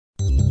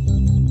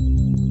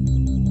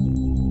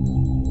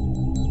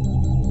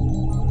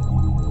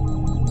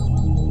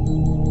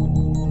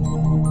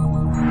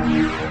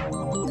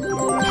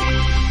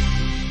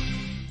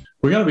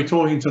going to be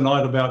talking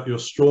tonight about your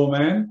straw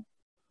man,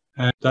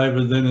 and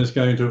David then is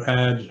going to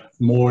add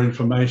more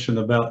information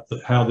about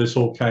how this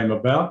all came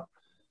about,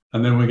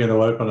 and then we're going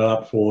to open it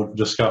up for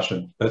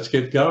discussion. Let's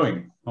get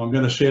going. I'm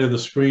going to share the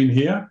screen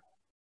here.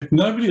 If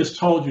nobody has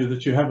told you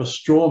that you have a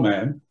straw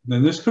man,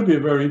 then this could be a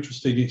very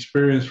interesting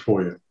experience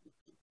for you.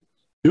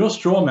 Your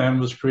straw man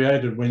was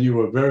created when you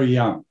were very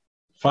young,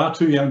 far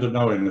too young to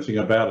know anything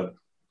about it.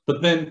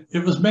 But then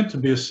it was meant to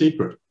be a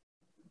secret,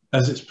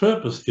 as its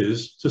purpose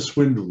is to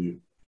swindle you.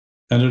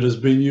 And it has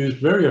been used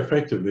very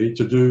effectively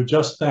to do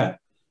just that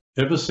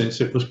ever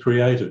since it was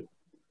created.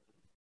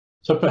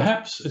 So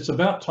perhaps it's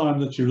about time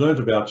that you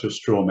learnt about your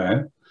straw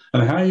man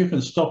and how you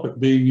can stop it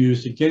being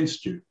used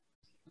against you.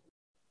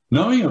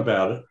 Knowing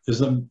about it is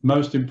the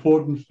most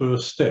important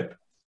first step.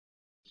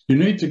 You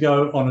need to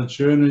go on a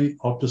journey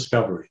of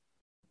discovery.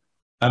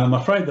 And I'm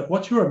afraid that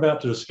what you're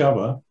about to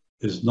discover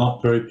is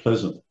not very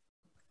pleasant.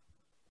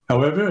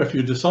 However, if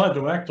you decide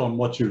to act on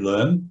what you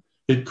learn,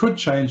 it could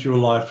change your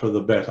life for the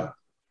better.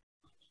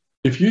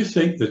 If you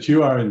think that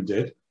you are in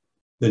debt,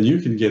 then you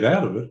can get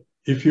out of it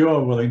if you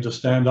are willing to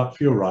stand up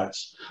for your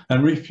rights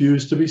and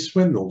refuse to be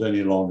swindled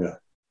any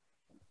longer.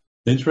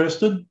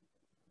 Interested?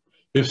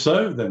 If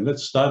so, then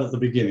let's start at the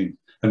beginning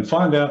and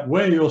find out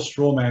where your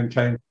straw man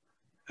came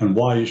and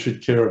why you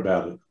should care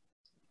about it.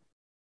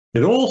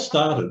 It all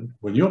started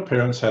when your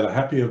parents had a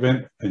happy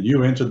event and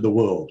you entered the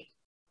world.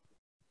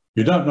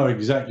 You don't know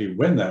exactly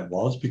when that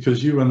was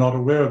because you were not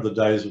aware of the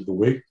days of the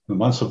week, the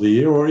months of the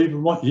year, or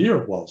even what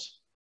year it was.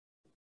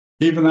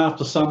 Even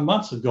after some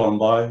months had gone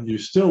by, you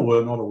still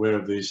were not aware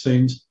of these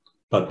things,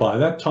 but by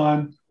that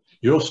time,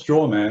 your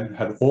straw man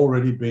had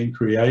already been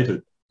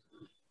created,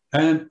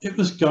 and it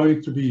was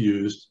going to be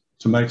used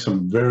to make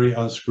some very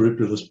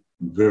unscrupulous,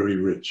 very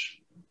rich.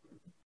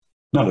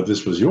 None of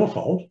this was your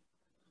fault.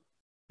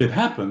 It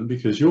happened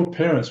because your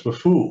parents were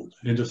fooled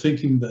into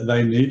thinking that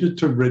they needed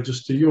to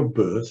register your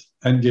birth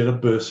and get a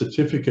birth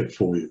certificate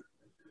for you.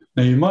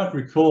 Now, you might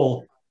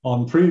recall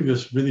on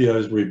previous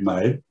videos we've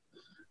made,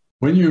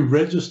 when you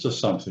register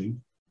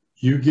something,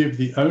 you give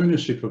the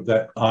ownership of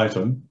that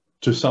item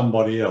to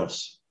somebody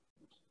else.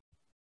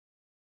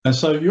 And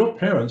so your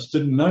parents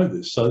didn't know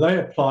this, so they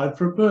applied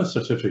for a birth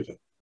certificate,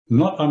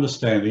 not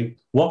understanding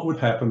what would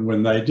happen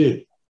when they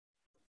did.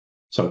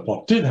 So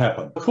what did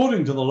happen?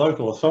 According to the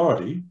local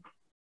authority,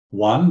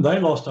 1, they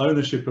lost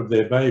ownership of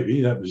their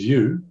baby, that was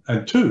you,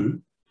 and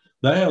 2,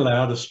 they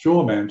allowed a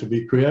straw man to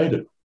be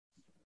created.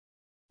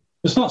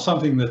 It's not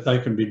something that they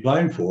can be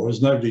blamed for,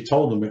 as nobody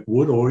told them it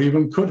would or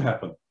even could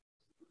happen.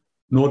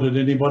 Nor did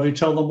anybody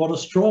tell them what a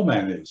straw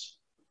man is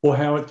or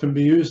how it can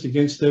be used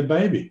against their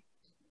baby.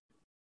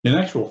 In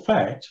actual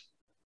fact,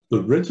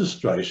 the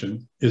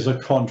registration is a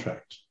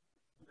contract.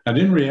 And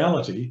in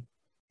reality,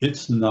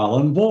 it's null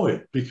and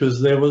void because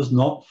there was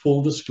not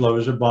full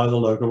disclosure by the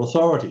local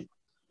authority,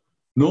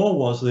 nor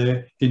was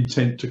there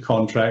intent to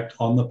contract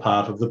on the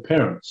part of the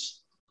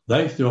parents.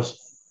 They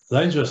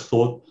just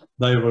thought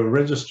they were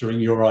registering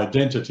your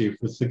identity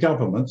with the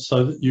government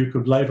so that you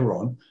could later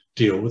on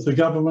deal with the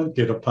government,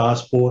 get a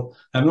passport,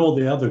 and all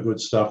the other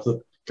good stuff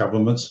that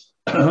governments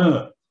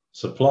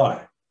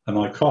supply. And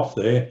I cough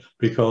there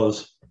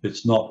because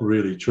it's not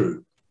really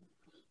true.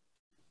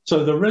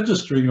 So the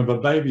registering of a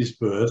baby's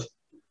birth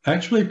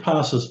actually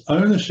passes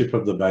ownership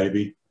of the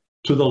baby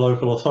to the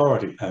local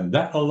authority, and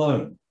that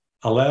alone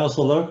allows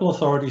the local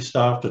authority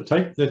staff to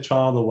take their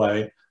child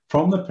away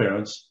from the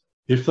parents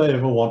if they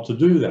ever want to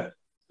do that.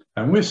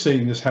 And we're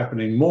seeing this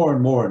happening more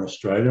and more in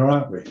Australia,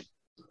 aren't we?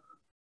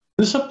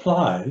 This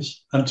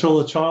applies until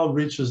the child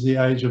reaches the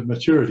age of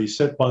maturity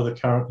set by the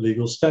current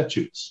legal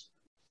statutes.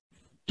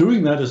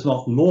 Doing that is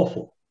not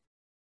lawful,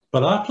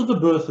 but after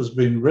the birth has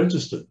been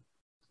registered,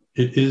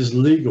 it is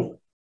legal.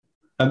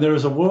 And there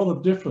is a world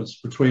of difference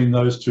between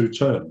those two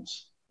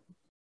terms,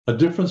 a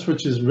difference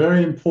which is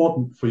very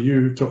important for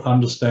you to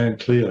understand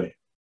clearly.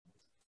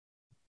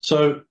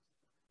 So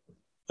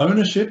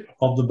ownership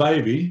of the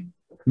baby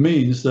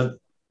means that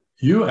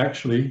you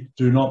actually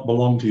do not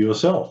belong to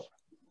yourself.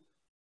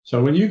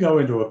 So when you go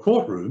into a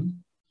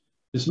courtroom,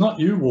 it's not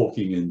you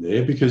walking in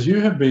there because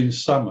you have been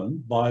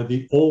summoned by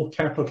the all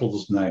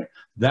capitals name.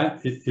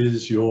 That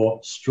is your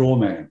straw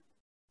man.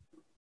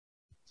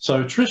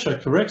 So Tricia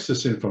corrects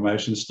this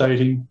information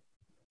stating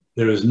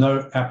there is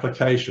no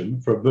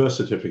application for a birth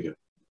certificate.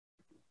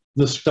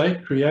 The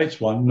state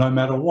creates one no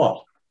matter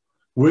what,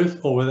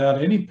 with or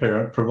without any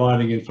parent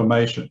providing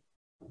information.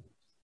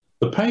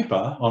 The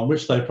paper on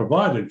which they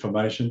provide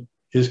information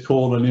is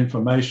called an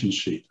information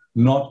sheet,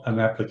 not an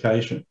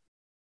application.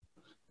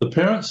 The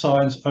parent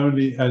signs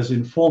only as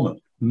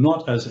informant,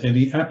 not as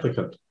any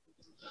applicant.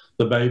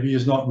 The baby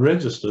is not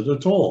registered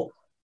at all.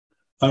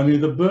 Only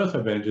the birth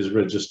event is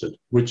registered,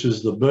 which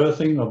is the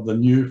birthing of the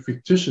new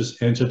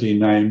fictitious entity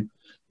name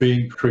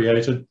being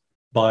created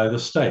by the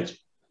state.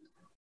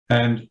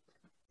 And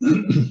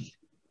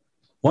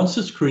once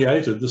it's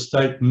created, the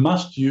state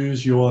must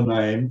use your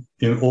name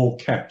in all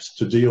caps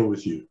to deal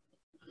with you.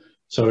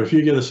 So if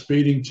you get a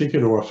speeding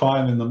ticket or a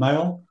fine in the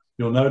mail,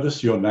 you'll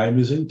notice your name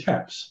is in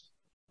caps.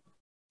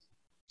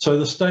 So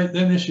the state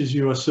then issues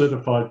you a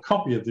certified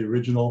copy of the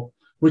original,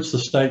 which the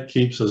state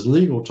keeps as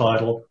legal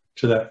title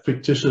to that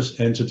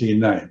fictitious entity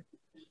name.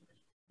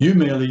 You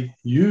merely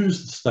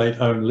use the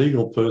state-owned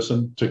legal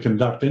person to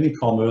conduct any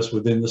commerce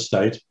within the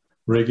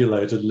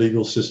state-regulated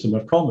legal system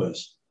of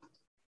commerce,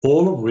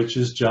 all of which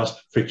is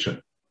just fiction.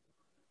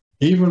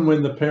 Even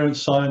when the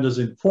parents signed as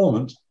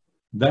informant,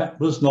 that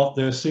was not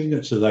their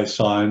signature they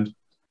signed,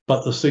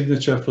 but the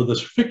signature for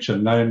this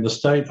fiction name the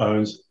state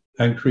owns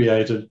and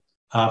created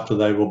after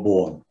they were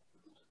born.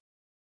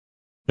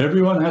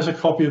 Everyone has a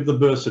copy of the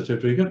birth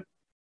certificate,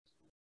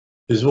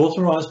 is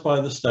authorised by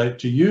the state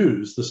to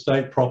use the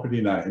state property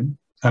name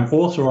and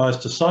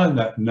authorised to sign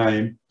that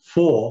name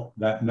for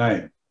that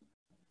name.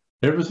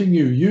 Everything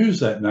you use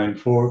that name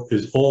for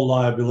is all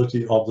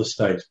liability of the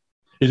state.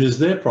 It is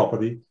their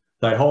property.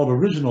 They hold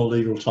original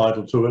legal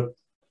title to it.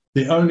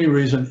 The only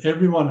reason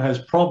everyone has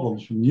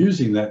problems from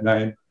using that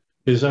name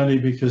is only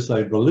because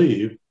they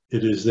believe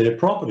it is their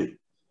property.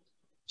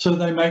 So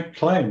they make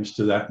claims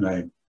to that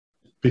name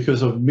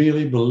because of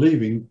merely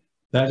believing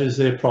that is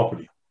their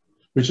property,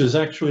 which is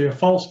actually a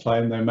false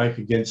claim they make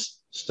against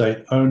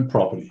state-owned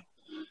property.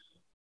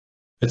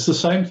 It's the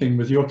same thing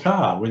with your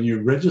car. When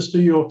you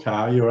register your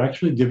car, you're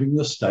actually giving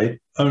the state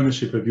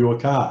ownership of your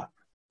car.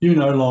 You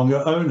no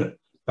longer own it.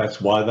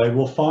 That's why they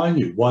will fine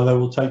you, why they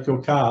will take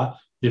your car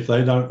if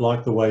they don't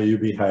like the way you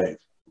behave.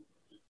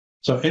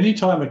 So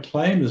anytime a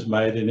claim is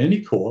made in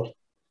any court,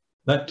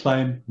 that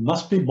claim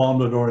must be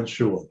bonded or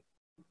insured.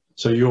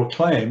 So your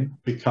claim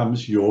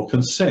becomes your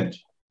consent,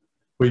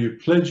 where you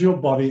pledge your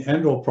body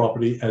and or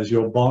property as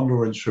your bond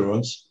or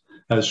insurance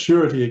as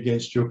surety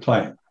against your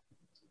claim.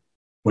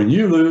 When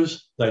you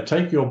lose, they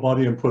take your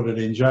body and put it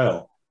in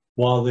jail,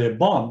 while their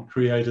bond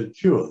created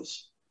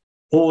cures.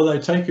 Or they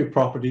take your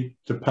property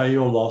to pay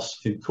your loss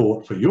in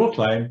court for your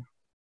claim,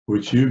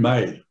 which you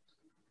made.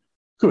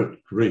 Good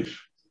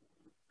grief.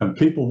 And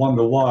people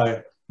wonder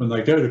why, when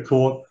they go to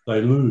court,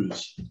 they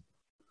lose.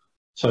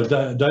 So,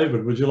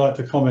 David, would you like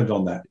to comment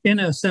on that?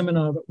 In our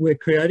seminar that we're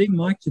creating,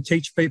 Mike, to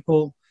teach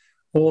people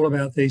all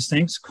about these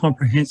things,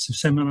 comprehensive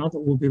seminar that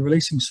we'll be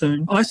releasing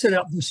soon, I set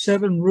out the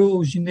 7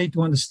 rules you need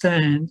to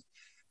understand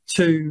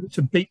to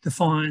beat the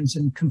fines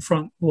and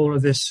confront all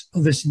of this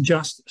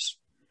injustice.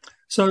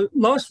 So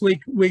last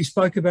week we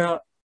spoke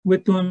about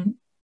Whitlam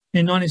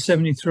in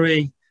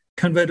 1973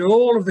 converted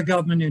all of the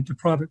government into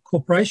private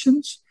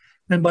corporations,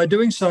 and by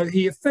doing so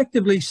he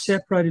effectively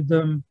separated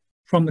them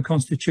from the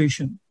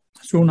Constitution.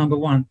 That's rule number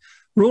 1.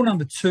 Rule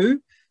number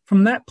 2,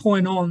 from that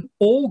point on,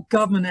 all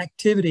government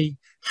activity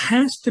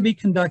has to be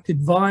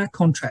conducted via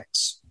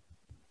contracts,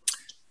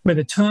 where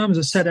the terms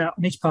are set out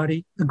and each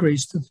party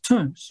agrees to the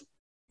terms.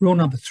 Rule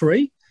number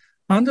 3,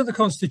 under the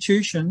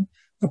Constitution,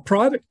 a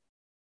private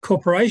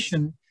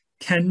corporation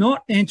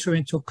cannot enter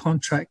into a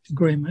contract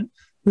agreement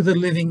with a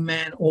living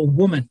man or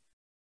woman.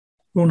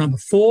 Rule number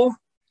 4,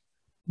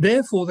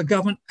 therefore the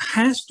government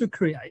has to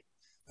create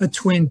a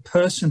twin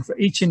person for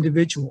each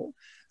individual,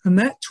 and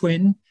that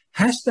twin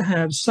has to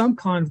have some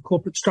kind of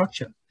corporate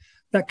structure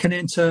that can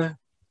enter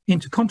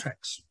into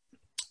contracts,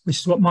 which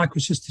is what Mike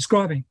was just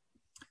describing.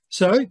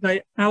 So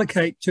they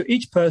allocate to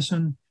each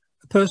person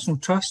a personal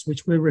trust,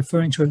 which we're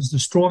referring to as the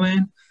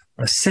Strawman,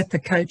 or a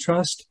set-to-K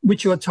trust,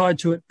 which you are tied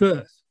to at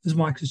birth, as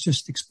Mike has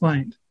just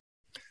explained.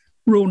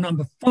 Rule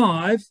number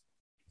 5,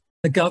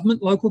 the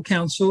government, local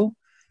council,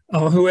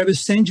 or whoever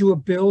sends you a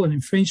bill, an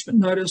infringement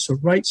notice or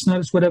rates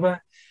notice,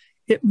 whatever,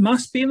 it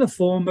must be in the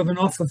form of an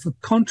offer for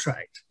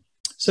contract.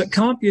 So it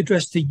can't be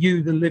addressed to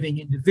you, the living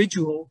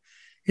individual.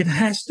 It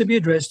has to be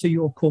addressed to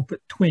your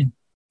corporate twin.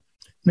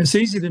 And it's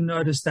easy to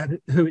notice that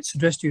who it's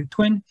addressed to, your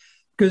twin,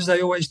 because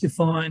they always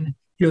define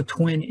your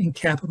twin in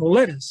capital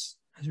letters,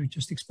 as we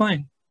just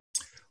explained.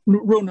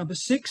 Rule number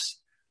 6,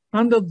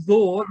 under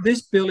law,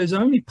 this bill is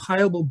only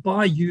payable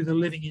by you, the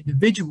living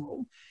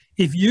individual,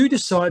 if you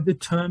decide the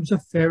terms are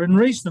fair and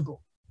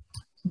reasonable.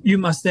 You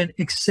must then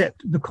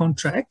accept the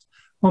contract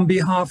on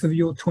behalf of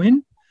your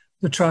twin,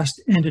 the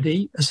trust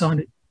entity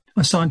assigned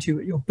to you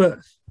at your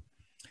birth.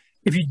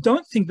 If you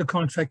don't think the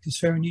contract is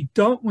fair and you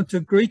don't want to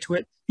agree to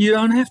it, you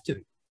don't have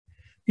to.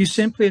 You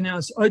simply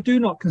announce, I do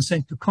not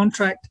consent to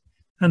contract,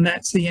 and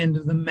that's the end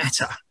of the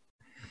matter.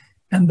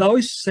 And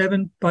those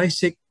 7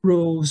 basic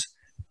rules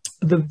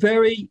are the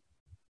very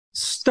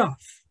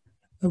stuff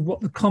of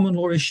what the common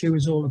law issue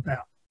is all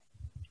about.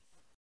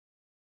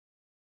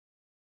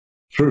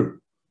 True.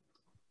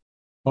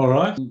 All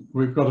right.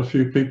 We've got a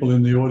few people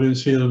in the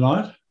audience here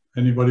tonight.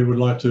 Anybody would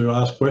like to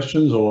ask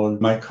questions or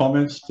make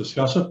comments,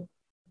 discuss it?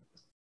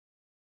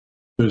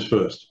 Who's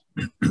first?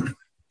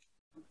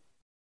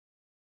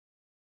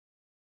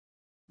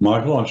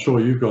 Michael, I'm sure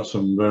you've got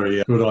some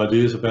very good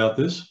ideas about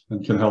this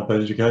and can help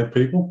educate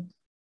people.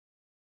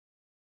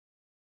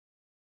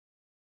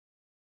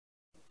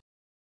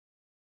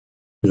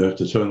 You have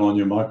to turn on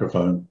your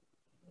microphone.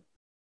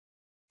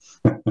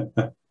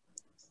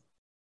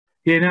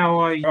 Yeah,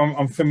 no,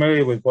 I'm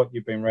familiar with what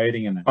you've been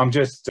reading, and I'm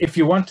just, if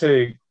you want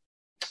to,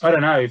 I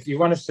don't know, if you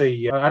want to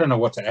see, I don't know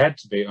what to add,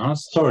 to be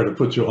honest. Sorry to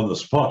put you on the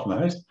spot,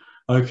 mate.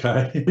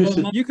 Okay.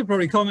 Well, you could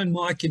probably comment,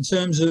 Mike, in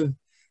terms of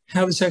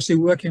how this actually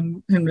works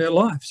in real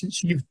life,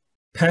 since you've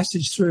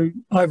passaged through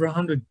over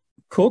 100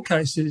 court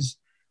cases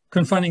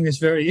confronting this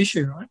very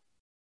issue, right?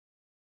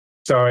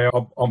 Sorry,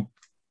 I'll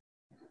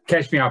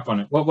catch me up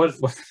on it. What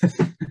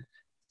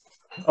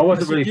I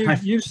wasn't really.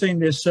 You've seen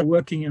this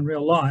working in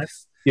real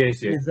life.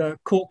 Yes.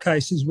 With court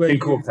cases where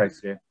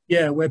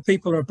where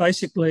people are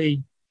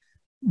basically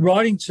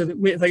writing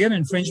they get an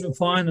infringement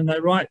fine and they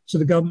write to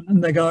the government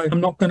and they go,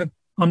 I'm not going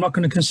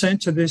to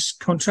consent to this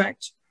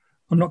contract.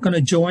 I'm not going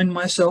to join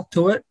myself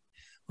to it.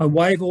 I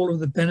waive all of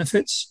the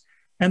benefits.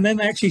 And then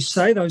they actually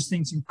say those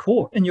things in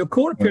court. And your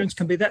court appearance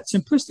can be that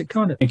simplistic,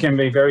 can't it? It can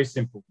be very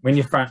simple. When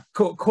you're front,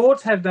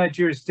 courts have no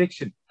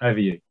jurisdiction over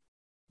you.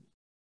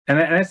 And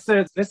that's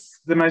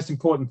the most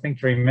important thing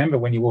to remember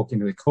when you walk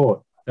into the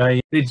court.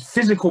 There's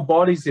physical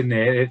bodies in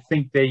there that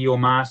think they're your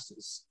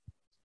masters,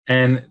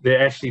 and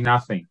they're actually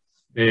nothing.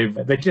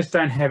 They just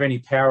don't have any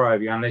power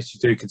over you unless you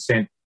do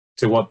consent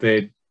to what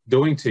they're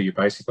doing to you,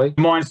 basically.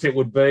 The mindset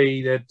would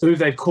be that who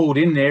they've called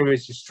in there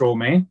is your straw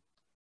man.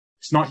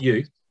 It's not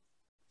you.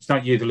 It's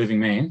not you, the living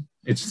man.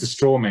 It's the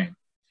straw man.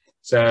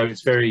 So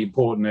it's very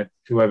important that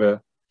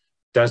whoever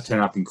does turn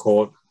up in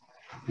court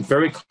is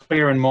very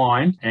clear in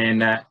mind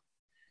and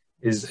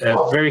is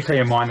very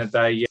clear in mind that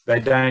they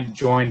don't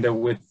join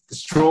with the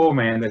straw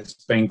man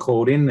that's been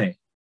called in there.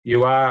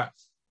 You are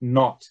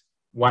not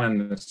one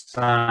and the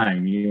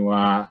same. You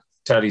are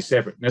totally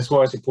separate. And that's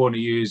why it's important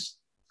to use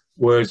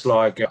words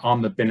like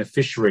I'm the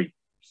beneficiary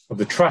of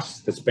the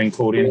trust that's been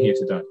called in here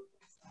today.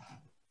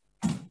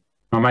 Am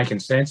I making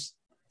sense?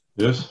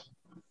 Yes.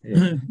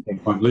 Yeah.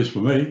 At least for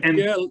me. And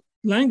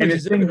language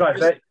it's things like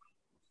that.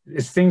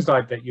 It's things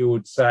like that you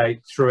would say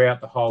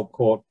throughout the whole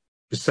court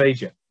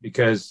procedure,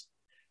 because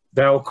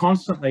they'll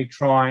constantly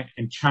try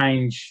and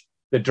change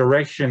the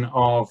direction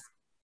of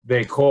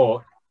their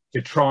court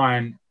to try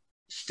and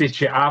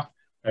stitch you up,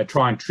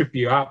 try and trip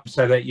you up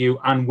so that you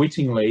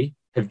unwittingly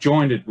have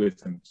joined it with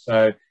them.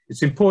 So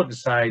it's important to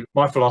say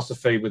my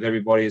philosophy with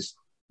everybody is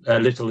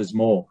little is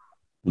more.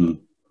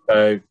 Mm.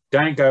 So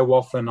don't go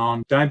waffling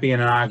on. Don't be in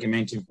an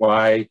argumentative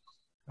way,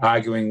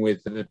 arguing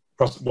with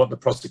what the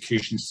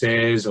prosecution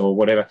says or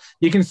whatever.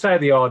 You can say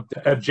the odd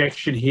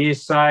objection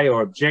hearsay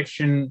or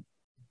objection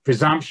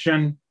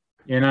presumption.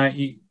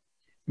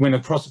 When the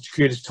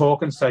prosecutor's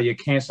talking, so you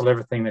cancel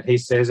everything that he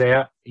says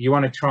out. You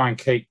want to try and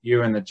keep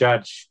you and the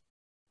judge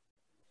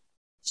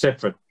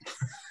separate.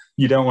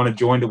 You don't want to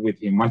join it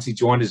with him. Once you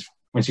joined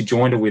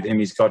it with him,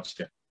 he's got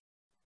you.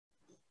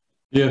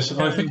 Yes,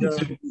 I think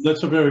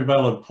that's a very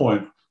valid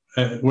point.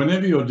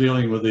 Whenever you're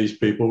dealing with these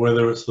people,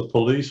 whether it's the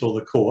police or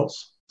the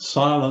courts,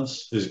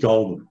 silence is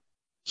golden.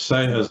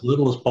 Say as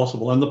little as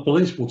possible, and the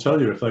police will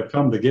tell you if they've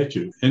come to get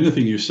you.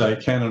 Anything you say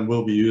can and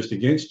will be used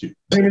against you.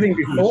 Everything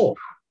before.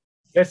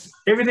 That's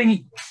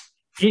everything,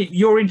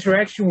 your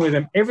interaction with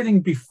them,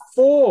 everything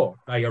before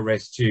they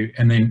arrest you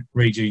and then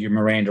read you your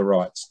Miranda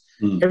rights.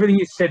 Mm. Everything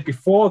you said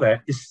before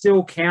that is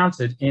still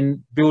counted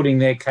in building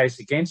their case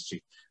against you.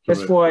 That's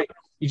Correct. Why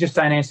you just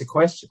don't answer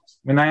questions.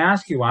 When they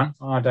ask you one,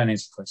 I don't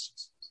answer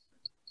questions.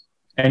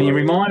 And you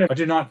remind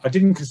them, I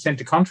didn't consent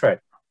to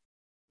contract.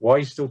 Why are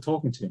you still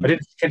talking to me? I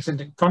didn't consent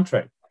to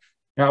contract.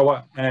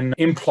 And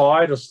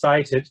implied or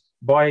stated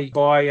by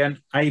an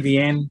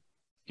ABN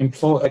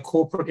a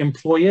corporate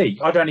employee.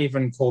 I don't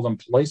even call them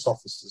police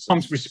officers.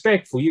 I'm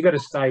respectful. You've got to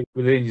stay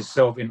within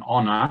yourself in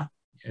honour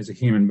as a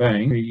human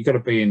being. You've got to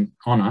be in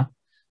honour.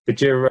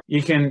 But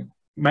you can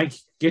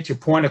get your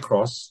point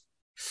across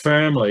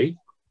firmly,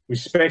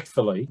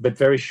 respectfully, but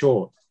very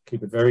short.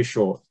 Keep it very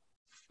short.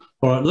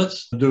 All right,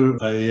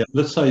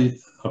 let's say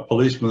a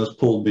policeman has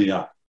pulled me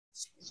up.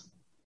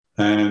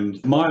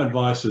 And my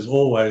advice is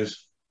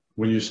always,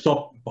 when you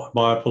stop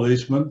by a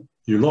policeman,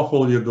 you lock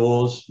all your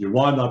doors, you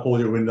wind up all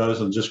your windows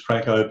and just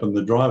crack open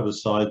the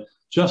driver's side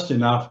just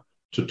enough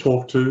to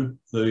talk to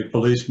the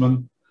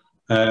policeman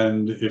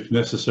and, if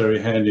necessary,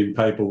 hand in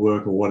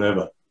paperwork or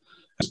whatever.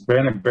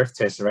 Random breath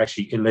tests are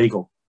actually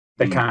illegal.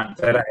 They don't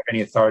have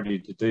any authority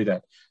to do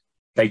that.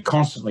 They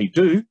constantly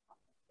do.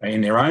 They,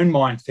 in their own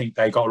mind, think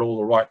they got all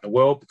the right in the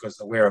world because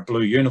they wear a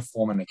blue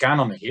uniform and a gun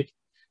on the hip.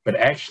 But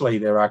actually,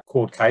 there are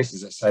court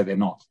cases that say they're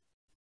not.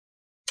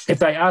 If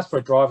they ask for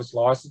a driver's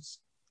license,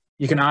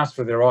 you can ask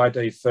for their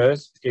ID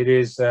first. It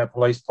is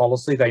police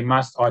policy. They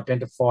must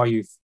identify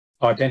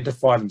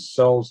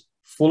themselves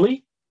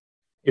fully.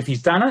 If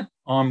he's done it,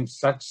 I'm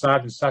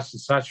Sergeant such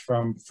and such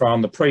from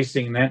the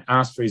precinct, and then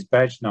ask for his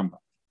badge number,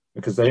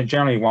 because they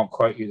generally won't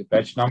quote you the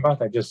badge number.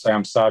 They just say,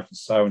 I'm Sergeant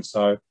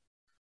so-and-so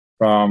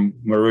from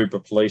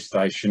Maroubra Police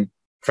Station,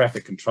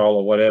 traffic control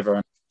or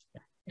whatever.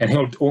 And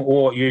he'll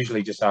or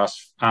usually just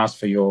ask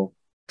for your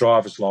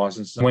driver's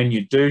license. And when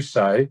you do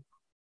so,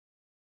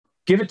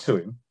 give it to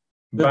him.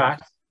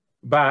 But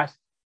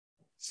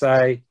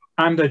say,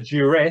 under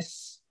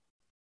duress,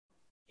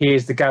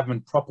 here's the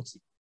government property.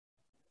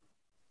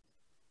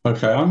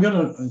 Okay, I'm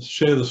going to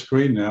share the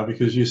screen now,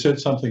 because you said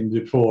something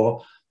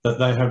before that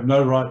they have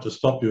no right to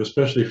stop you,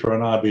 especially for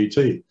an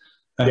RBT.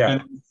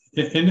 And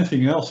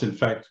anything else, in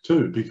fact,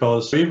 too,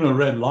 because even a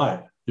red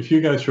light, if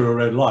you go through a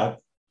red light,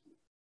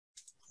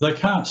 they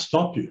can't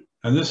stop you.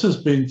 And this has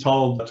been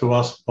told to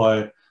us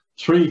by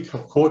 3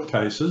 court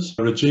cases: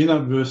 Regina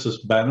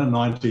versus Banner,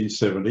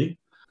 1970,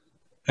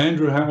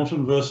 Andrew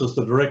Hamilton versus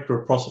the Director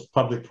of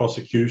Public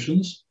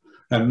Prosecutions,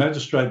 and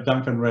Magistrate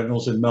Duncan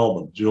Reynolds in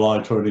Melbourne, July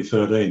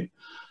 2013.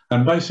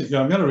 And basically,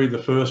 I'm going to read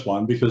the first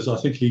one because I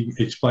think he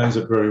explains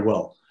it very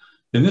well.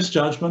 In this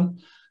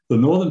judgment, the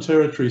Northern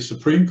Territory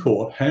Supreme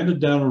Court handed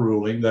down a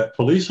ruling that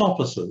police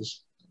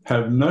officers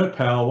have no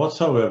power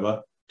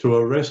whatsoever to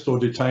arrest or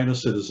detain a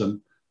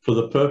citizen for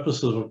the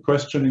purpose of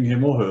questioning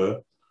him or her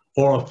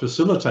or of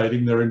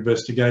facilitating their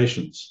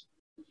investigations.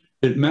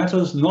 It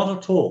matters not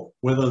at all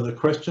whether the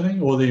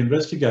questioning or the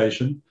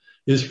investigation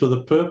is for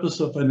the purpose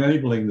of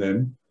enabling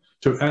them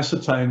to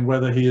ascertain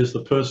whether he is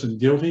the person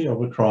guilty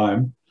of a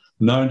crime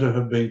known to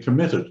have been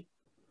committed,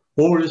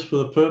 or is for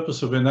the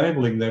purpose of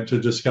enabling them to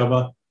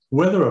discover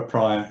whether a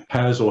crime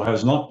has or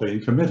has not been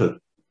committed.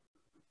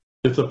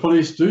 If the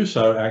police do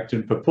so act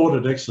in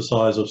purported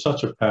exercise of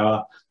such a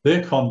power,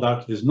 their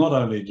conduct is not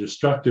only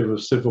destructive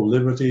of civil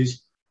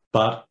liberties,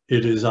 but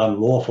it is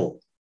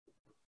unlawful.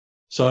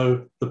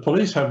 So the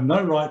police have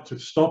no right to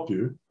stop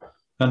you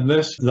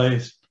unless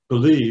they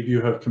believe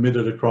you have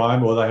committed a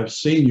crime or they have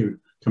seen you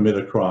commit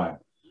a crime.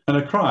 And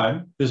a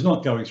crime is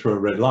not going through a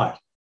red light.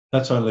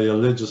 That's only a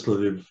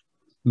legislative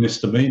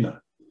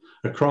misdemeanor.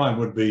 A crime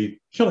would be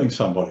killing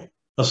somebody,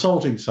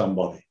 assaulting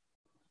somebody.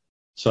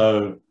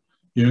 So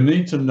you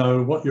need to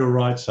know what your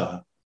rights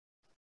are.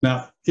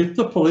 Now, if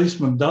the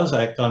policeman does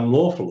act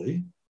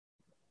unlawfully,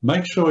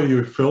 make sure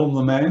you film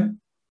the man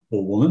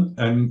or woman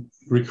and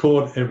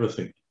record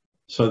everything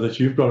so that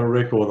you've got a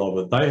record of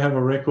it. They have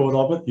a record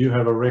of it, you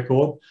have a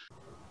record.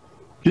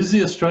 Is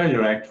the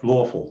Australia Act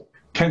lawful?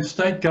 Can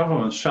state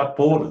governments shut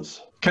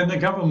borders? Can the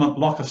government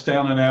lock us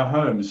down in our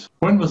homes?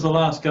 When was the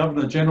last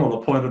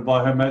Governor-General appointed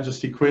by Her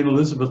Majesty Queen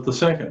Elizabeth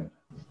II?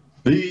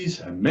 These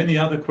and many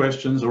other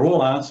questions are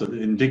all answered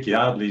in Dick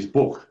Yardley's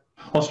book,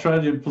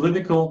 Australian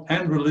Political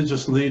and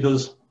Religious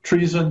Leaders,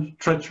 Treason,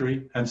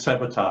 Treachery and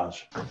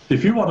Sabotage.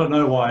 If you want to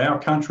know why our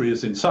country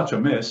is in such a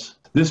mess,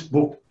 this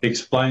book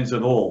explains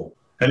it all.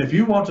 And if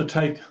you want to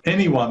take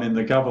anyone in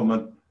the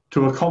government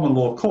to a common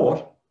law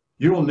court,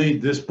 you will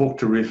need this book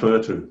to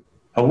refer to.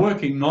 A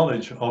working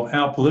knowledge of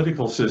our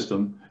political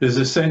system is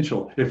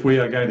essential if we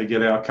are going to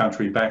get our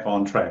country back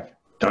on track.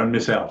 Don't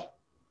miss out.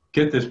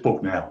 Get this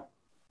book now.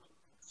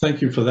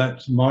 Thank you for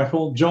that,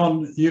 Michael.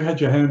 John, you had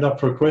your hand up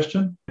for a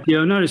question? Yeah,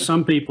 I noticed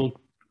some people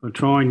are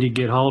trying to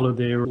get hold of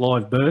their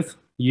live birth,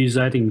 use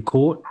that in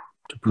court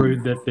to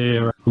prove that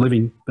they're a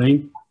living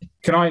being.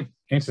 Can I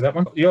answer that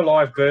one? Your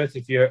live birth,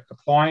 if you're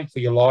applying for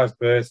your live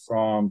birth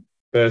from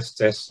births,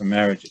 deaths and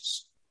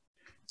marriages,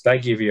 they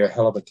give you a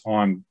hell of a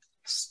time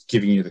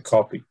giving you the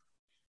copy.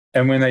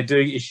 And when they do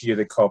issue you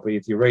the copy,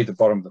 if you read the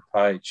bottom of the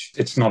page,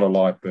 it's not a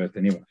live birth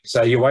anyway.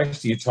 So you're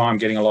wasting your time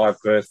getting a live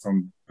birth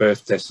from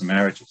births, deaths and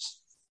marriages.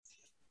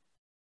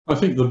 I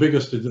think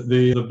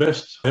the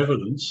best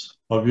evidence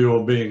of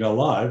your being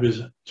alive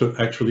is to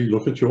actually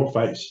look at your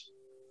face.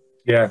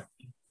 Yeah.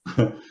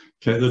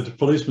 The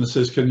policeman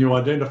says, can you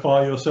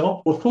identify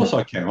yourself? Well, of course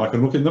I can. I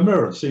can look in the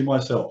mirror and see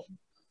myself.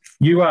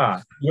 You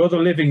are. You're the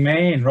living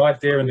man right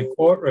there in the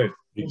courtroom.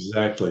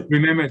 Exactly.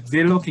 Remember,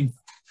 they're looking.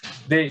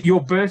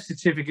 Your birth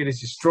certificate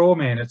is your straw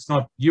man. It's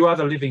not. You are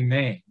the living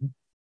man.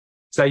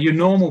 So your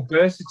normal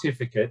birth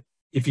certificate,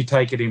 if you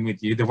take it in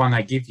with you, the one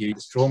they give you,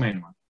 the straw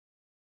man one,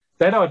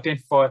 that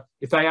identify.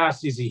 If they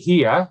ask, is he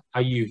here?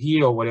 Are you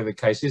here? Or whatever the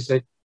case is,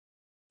 that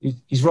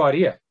he's right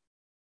here,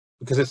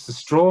 because it's the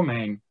straw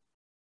man.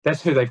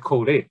 That's who they've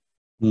called in.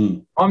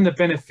 Mm. I'm the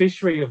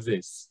beneficiary of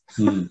this.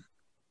 Mm.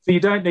 So you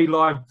don't need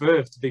live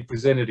birth to be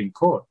presented in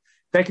court.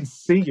 They can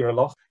see you're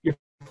alive. You're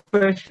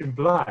flesh and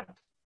blood.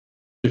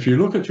 If you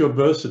look at your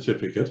birth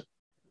certificate,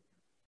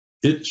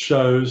 it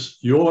shows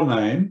your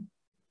name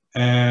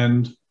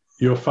and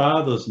your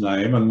father's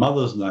name and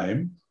mother's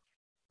name,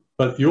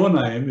 but your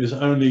name is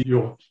only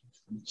your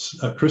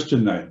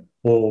Christian name,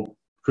 or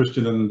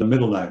Christian in the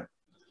middle name.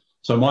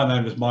 So my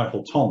name is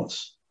Michael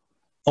Thomas,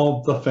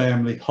 of the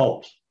family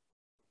Holt.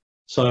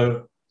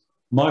 So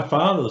my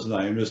father's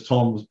name is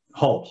Tom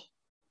Holt,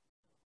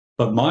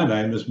 but my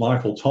name is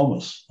Michael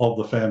Thomas, of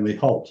the family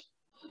Holt.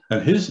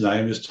 And his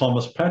name is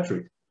Thomas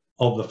Patrick,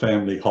 of the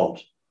family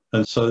Holt.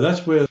 And so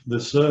that's where the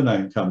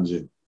surname comes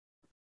in.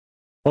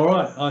 All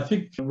right, I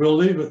think we'll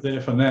leave it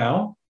there for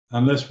now,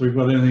 unless we've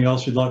got anything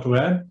else you'd like to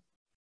add.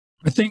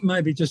 I think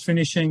maybe just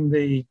finishing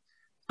the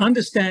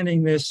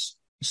understanding this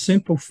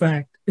simple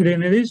fact, and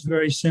it is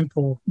very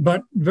simple,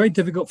 but very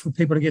difficult for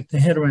people to get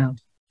their head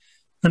around.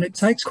 And it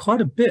takes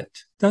quite a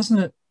bit, doesn't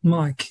it,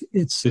 Mike?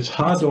 It's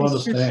hard to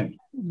understand.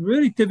 It's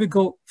really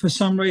difficult for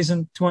some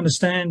reason to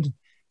understand,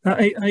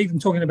 even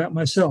talking about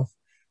myself.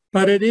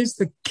 But it is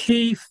the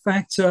key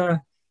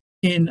factor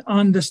in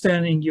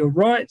understanding your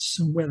rights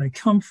and where they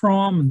come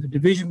from, and the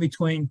division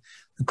between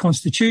the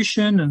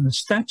Constitution and the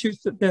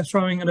statutes that they're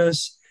throwing at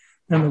us,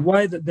 and the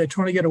way that they're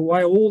trying to get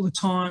away all the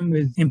time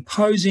with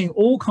imposing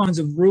all kinds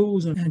of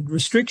rules and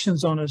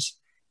restrictions on us.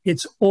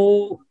 It's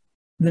all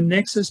the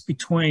nexus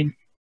between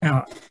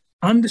our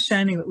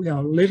understanding that we are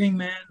a living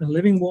man, a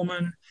living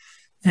woman,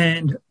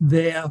 and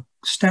their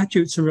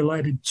statutes are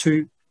related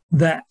to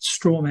that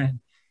straw man.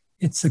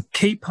 It's a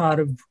key part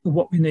of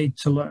what we need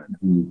to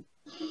learn.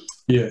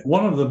 Yeah,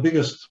 one of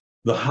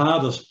the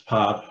hardest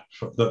part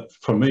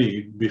for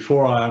me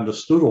before I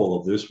understood all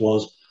of this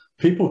was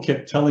people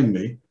kept telling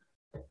me,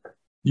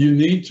 you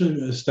need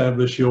to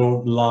establish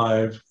your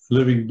live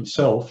living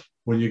self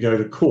when you go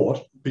to court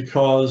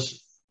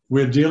because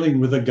we're dealing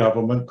with a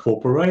government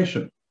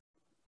corporation.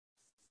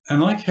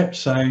 And I kept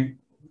saying,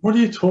 what are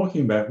you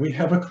talking about? We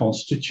have a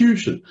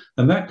constitution,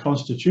 and that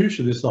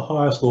constitution is the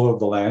highest law of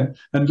the land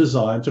and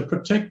designed to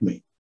protect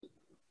me.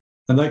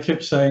 And they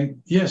kept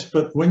saying, yes,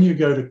 but when you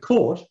go to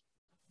court,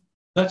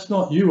 that's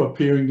not you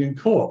appearing in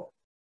court.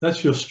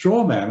 That's your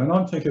straw man. And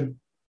I'm thinking,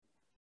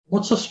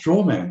 what's a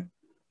straw man?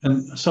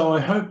 And so I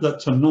hope that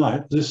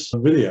tonight, this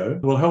video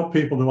will help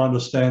people to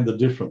understand the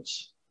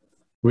difference.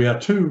 We are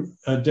two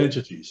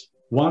identities.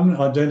 One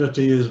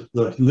identity is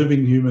the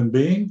living human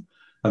being,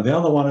 and the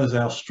other one is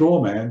our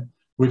straw man,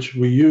 which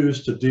we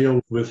use to deal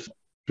with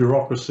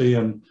bureaucracy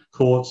and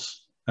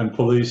courts and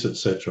police,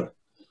 etc.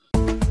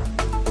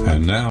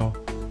 And now,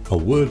 a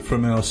word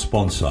from our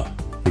sponsor,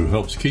 who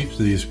helps keep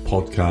these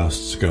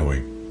podcasts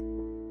going.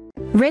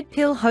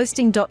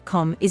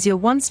 Redpillhosting.com is your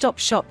one-stop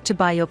shop to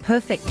buy your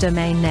perfect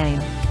domain name.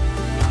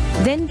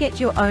 Then get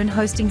your own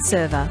hosting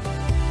server,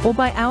 or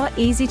buy our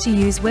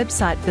easy-to-use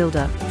website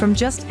builder from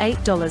just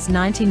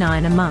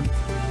 $8.99 a month.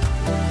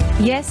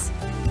 Yes,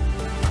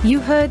 you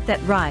heard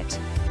that right.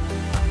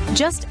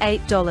 Just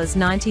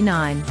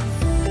 $8.99.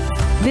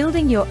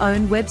 Building your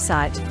own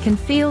website can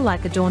feel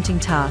like a daunting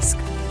task.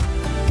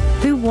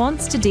 Who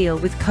wants to deal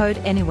with code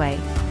anyway?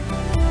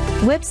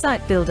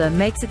 Website Builder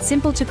makes it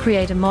simple to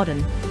create a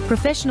modern,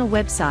 professional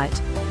website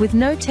with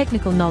no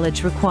technical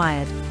knowledge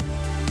required.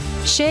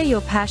 Share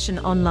your passion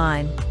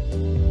online.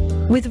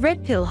 With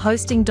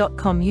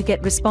redpillhosting.com you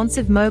get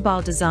responsive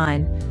mobile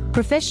design,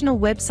 professional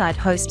website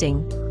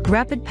hosting,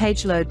 rapid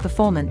page load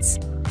performance,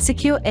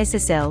 secure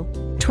SSL,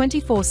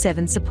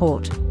 24/7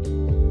 support,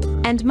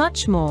 and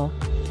much more.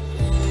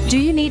 Do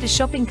you need a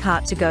shopping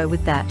cart to go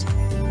with that?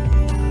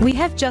 We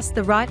have just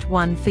the right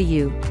one for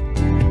you.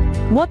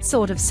 What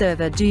sort of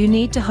server do you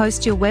need to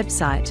host your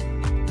website?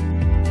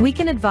 We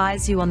can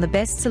advise you on the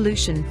best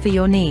solution for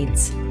your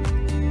needs.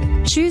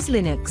 Choose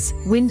Linux,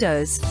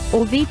 Windows,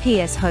 or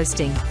VPS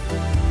hosting.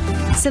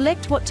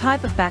 Select what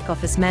type of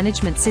back-office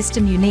management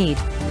system you need,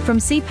 from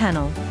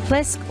cPanel,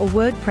 Plesk, or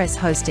WordPress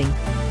hosting.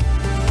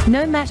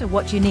 No matter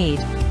what you need,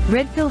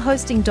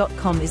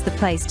 redpillhosting.com is the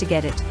place to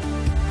get it.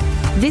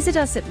 Visit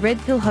us at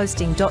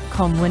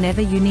redpillhosting.com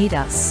whenever you need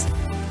us.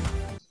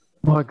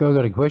 Mike, I've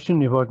got a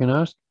question, if I can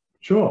ask.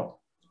 Sure.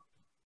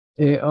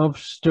 Yeah, I've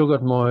still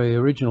got my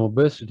original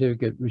birth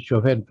certificate, which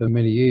I've had for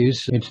many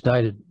years. It's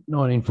dated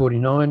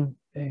 1949,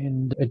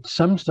 and at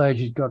some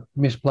stage it got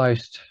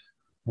misplaced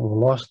or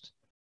lost,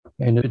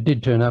 and it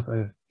did turn up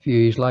a few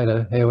years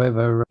later.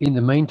 However, in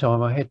the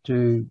meantime, I had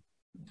to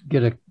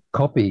get a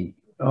copy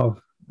of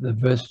the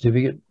birth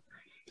certificate,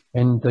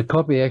 and the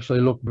copy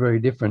actually looked very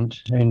different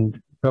and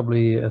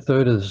probably a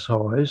third of the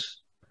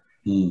size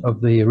of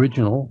the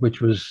original,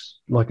 which was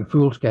like a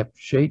foolscap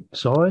sheet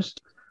size,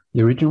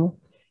 the original,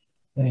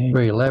 and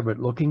very elaborate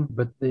looking.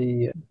 But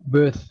the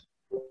birth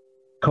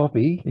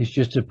copy is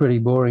just a pretty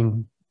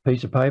boring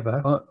piece of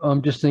paper.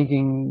 I'm just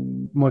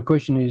thinking, my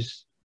question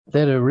is,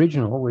 that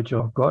original, which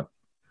I've got,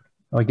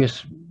 I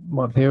guess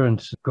my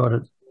parents got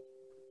it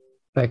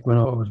back when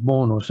I was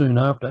born or soon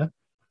after,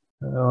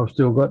 I've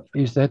still got,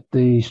 is that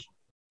the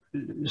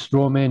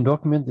straw man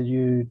document that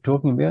you're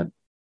talking about?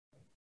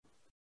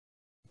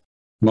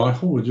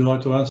 Michael, would you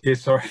like to answer? Yeah,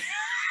 sorry.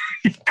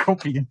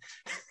 Copying.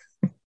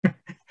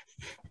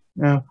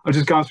 No, I've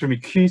just gone through my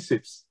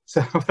QSIPs.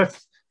 So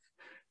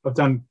I've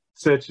done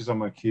searches on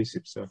my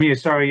QSIPs. So yeah,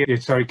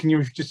 sorry. Can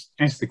you just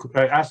ask the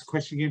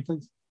question again,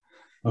 please?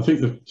 I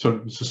think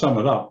to sum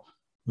it up,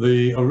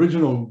 the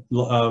original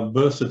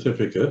birth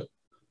certificate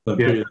that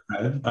Peter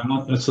had,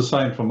 and it's the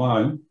same for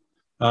mine,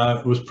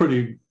 was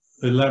pretty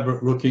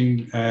elaborate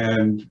looking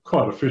and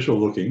quite official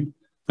looking,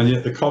 and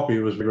yet the copy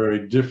was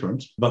very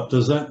different. But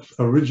does that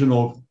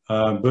original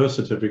birth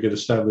certificate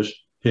establish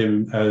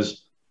him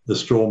as the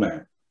straw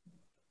man?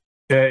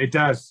 Yeah, it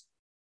does.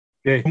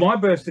 Yeah, my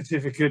birth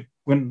certificate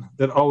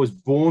that I was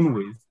born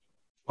with,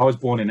 I was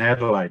born in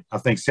Adelaide. I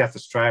think South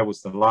Australia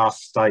was the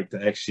last state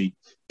to actually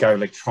go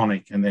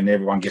electronic, and then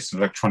everyone gets an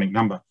electronic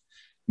number.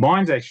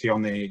 Mine's actually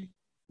on there,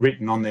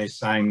 written on there,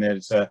 saying that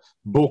it's a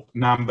book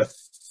number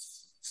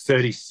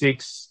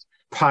 36,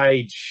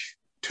 page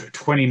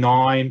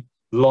 29,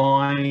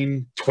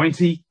 line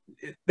 20.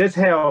 That's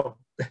how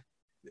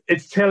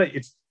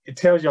it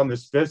tells you on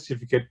this birth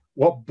certificate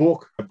what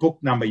book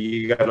number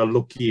you got to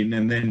look in,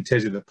 and then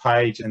tells you the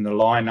page and the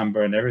line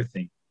number and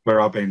everything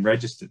where I've been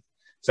registered.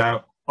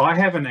 So I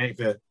haven't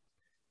ever,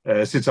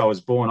 since I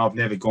was born, I've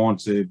never gone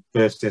to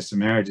births, deaths and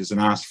marriages and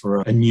asked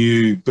for a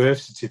new birth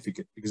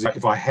certificate, because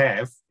if I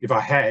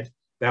had,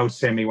 they would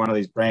send me one of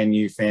these brand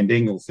new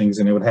Fandangle things,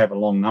 and it would have a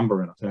long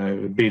number in it.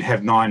 So it'd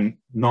have nine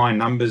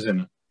numbers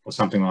in it or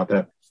something like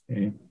that.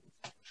 Yeah.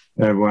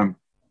 So,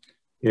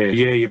 Yeah,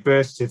 your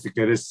birth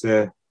certificate is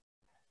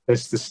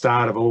that's the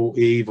start of all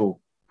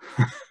evil.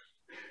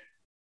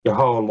 Your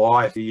whole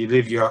life,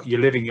 you're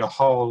living your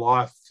whole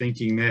life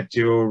thinking that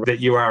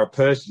you are a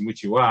person,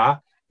 which you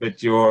are,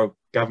 but you're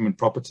government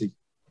property.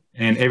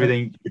 And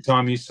everything, every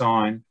time you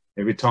sign,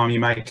 every time you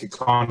make a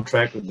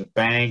contract with the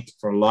bank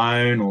for a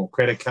loan or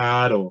credit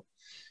card or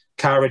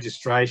car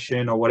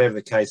registration or whatever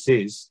the case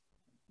is,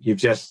 you've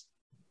just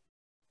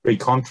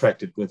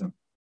recontracted with them.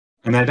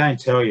 And they don't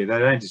tell you, they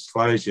don't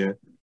disclose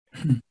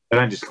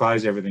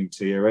everything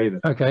to you either.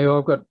 Okay, well,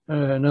 I've got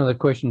another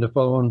question to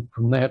follow on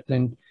from that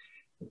then.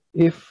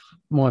 If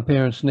my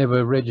parents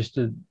never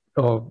registered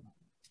or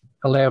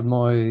allowed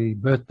my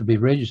birth to be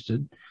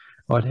registered,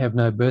 I'd have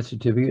no birth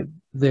certificate,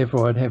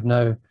 therefore I'd have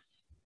no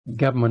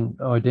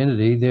government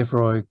identity,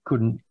 therefore I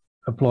couldn't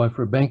apply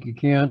for a bank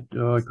account,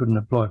 or I couldn't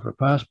apply for a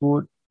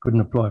passport,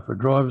 couldn't apply for a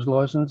driver's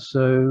license.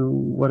 So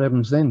what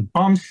happens then?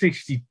 I'm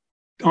 60.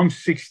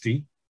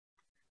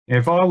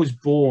 If I was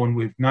born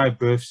with no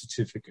birth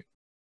certificate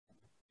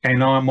and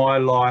my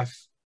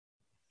life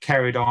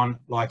carried on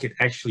like it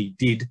actually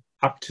did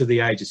up to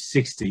the age of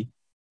 60,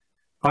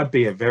 I'd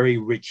be a very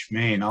rich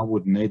man. I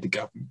wouldn't need the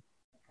government.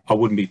 I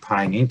wouldn't be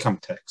paying income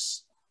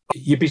tax.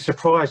 You'd be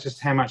surprised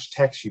just how much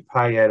tax you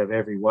pay out of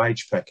every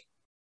wage packet.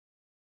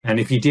 And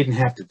if you didn't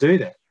have to do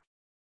that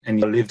and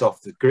you lived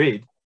off the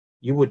grid,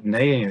 you wouldn't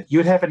need anything.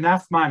 You'd have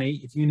enough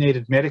money if you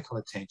needed medical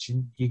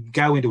attention. You could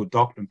go into a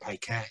doctor and pay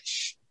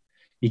cash.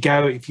 You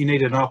go, if you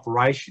needed an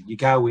operation, you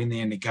go in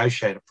there and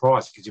negotiate a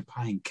price because you're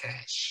paying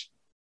cash.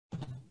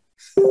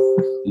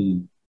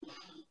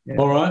 Yeah.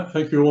 All right.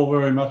 Thank you all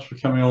very much for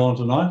coming along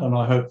tonight, and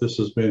I hope this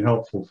has been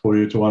helpful for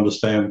you to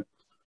understand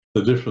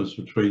the difference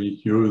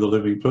between you, the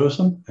living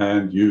person,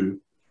 and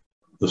you,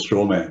 the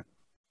straw man.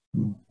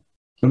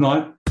 Good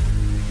night.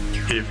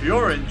 If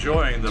you're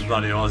enjoying the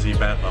Bloody Aussie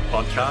Battler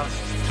podcast,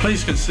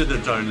 please consider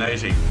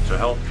donating to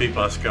help keep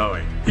us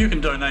going. You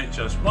can donate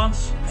just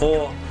once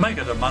or make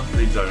it a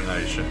monthly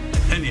donation.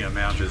 Any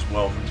amount is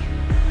welcome.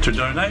 To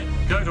donate,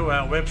 go to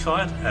our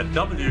website at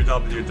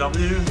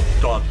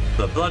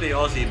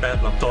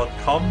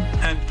www.thebloodyausiebattler.com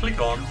and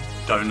click on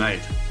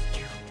Donate.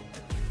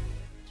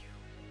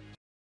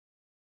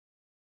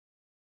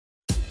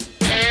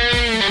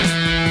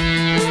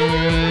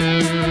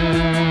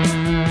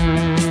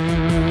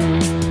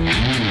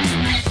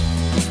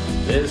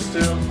 There's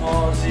still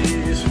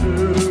Aussies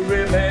who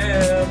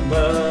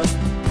remember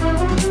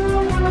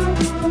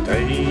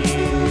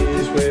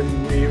days when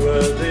we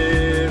were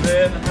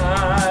living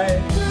high.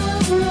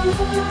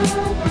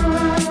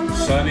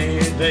 Sunny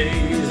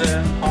days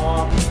and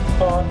hot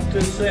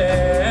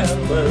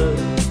December.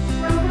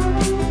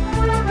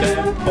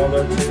 Damn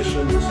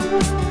politicians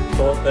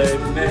thought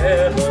they'd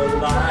never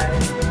lie.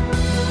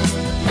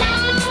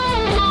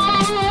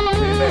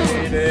 We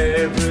made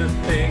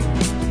everything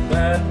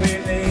that we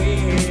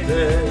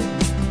needed.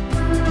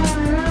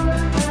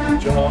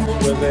 Jobs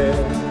were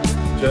there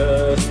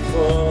just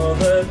for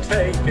the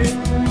taking.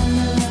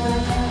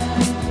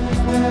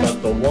 But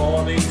the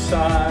warning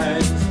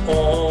signs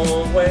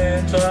all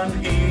went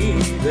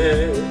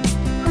unheeded.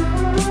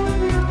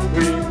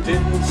 We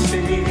didn't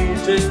see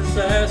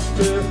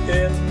disaster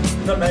in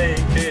the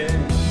making.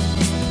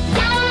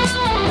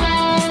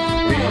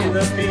 We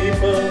the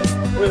people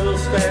will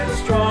stand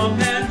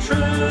strong and true,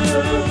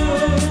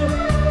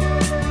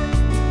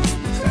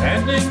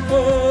 standing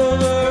for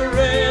the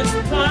red,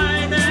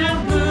 white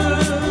and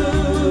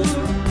blue.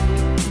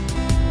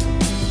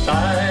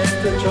 Time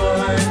to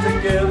join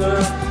together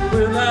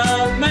with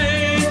our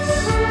mates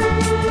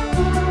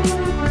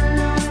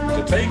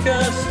to take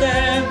a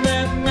stand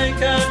and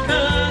make our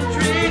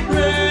country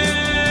great.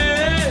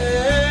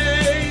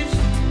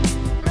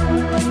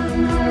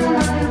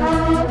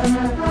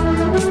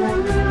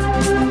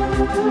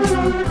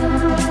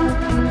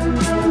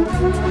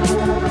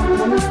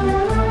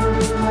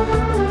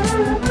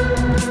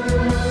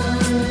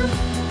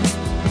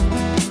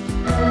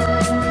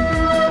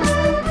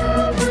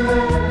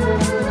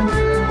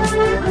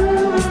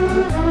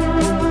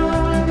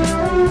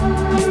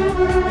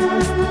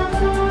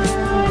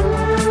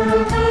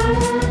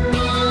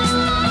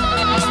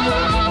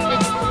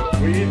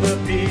 We the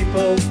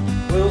people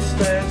will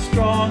stand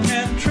strong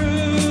and true,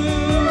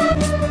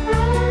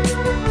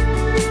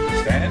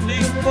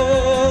 standing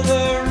for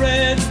the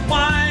red,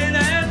 white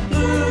and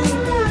blue.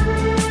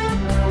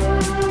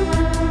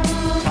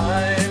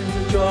 Time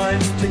to join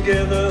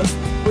together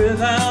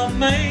with our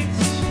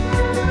mates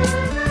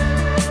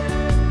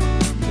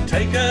to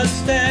take a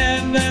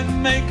stand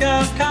and make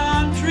our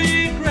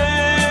country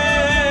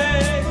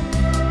great.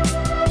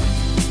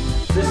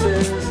 This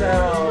is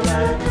our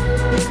land.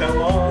 Come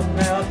on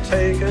now,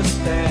 take a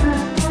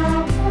stand.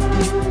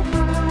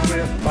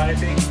 We're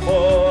fighting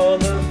for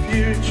the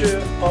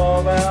future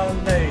of our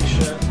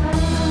nation.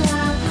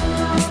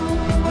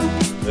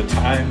 The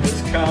time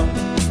has come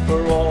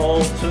for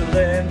all to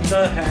lend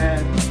a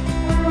hand.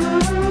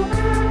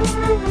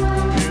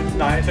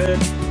 United,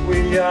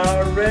 we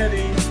are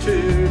ready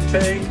to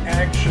take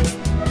action.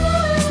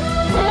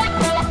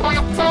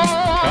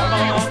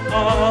 Come on,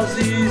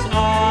 Aussies,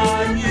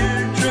 are you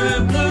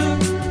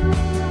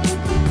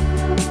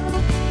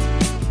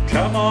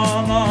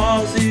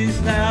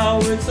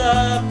it's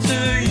up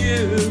to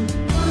you.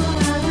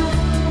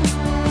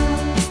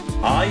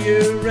 Are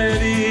you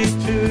ready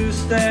to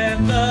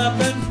stand up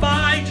and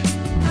fight?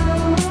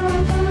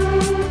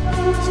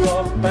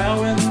 Stop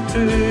bowing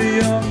to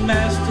your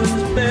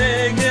masters,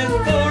 begging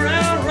for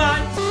our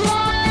rights.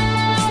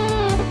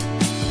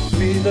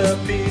 We the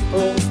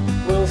people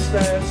will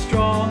stand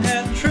strong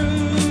and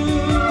true,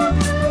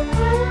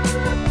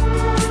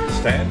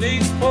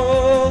 standing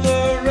for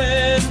the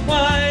red,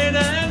 white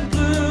and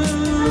blue.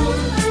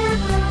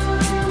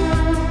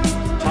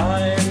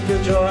 Time to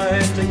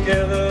join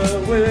together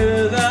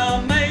with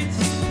our mates,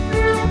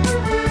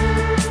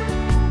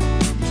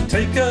 to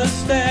take a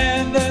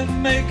stand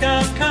and make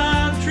our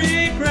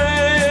country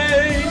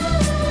great.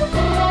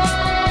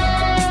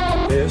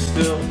 There's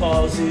still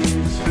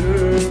Aussies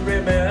who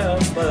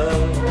remember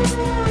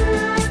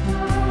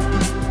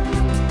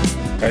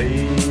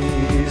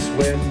days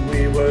when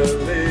we were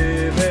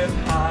living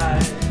high,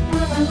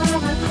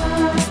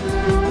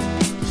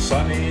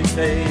 sunny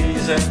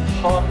days and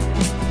hot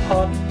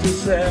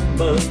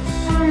Decembers.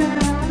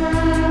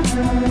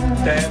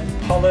 Damn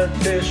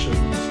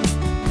politicians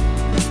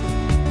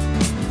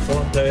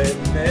thought they'd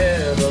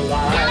never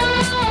lie.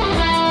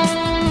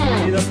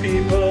 We the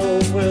people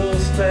will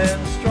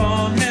stand